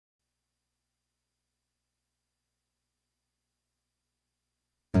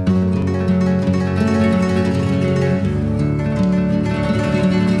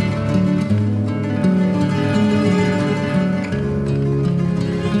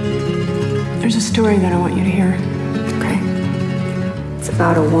There's a story that I want you to hear. Okay? It's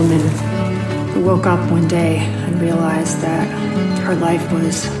about a woman who woke up one day and realized that her life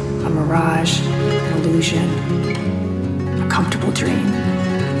was a mirage, an illusion, a comfortable dream,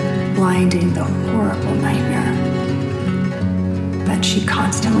 blinding the horrible nightmare that she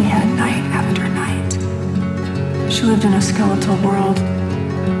constantly had night after night. She lived in a skeletal world,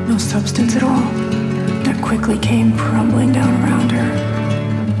 no substance at all, that quickly came crumbling down around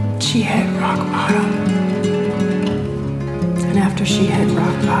her. She hit rock bottom. And after she hit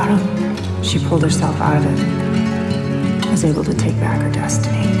rock bottom, she pulled herself out of it, was able to take back her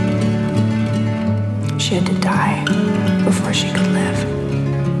destiny. She had to die before she could live.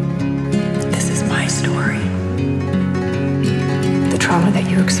 This is my story. The trauma that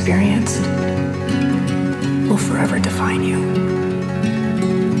you experienced will forever define you.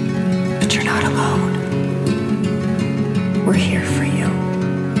 But you're not alone. We're here for you.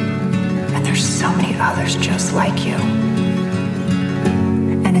 And there's so many others just like you.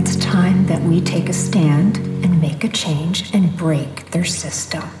 And it's time that we take a stand and make a change and break their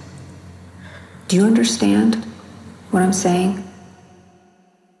system. Do you understand what I'm saying?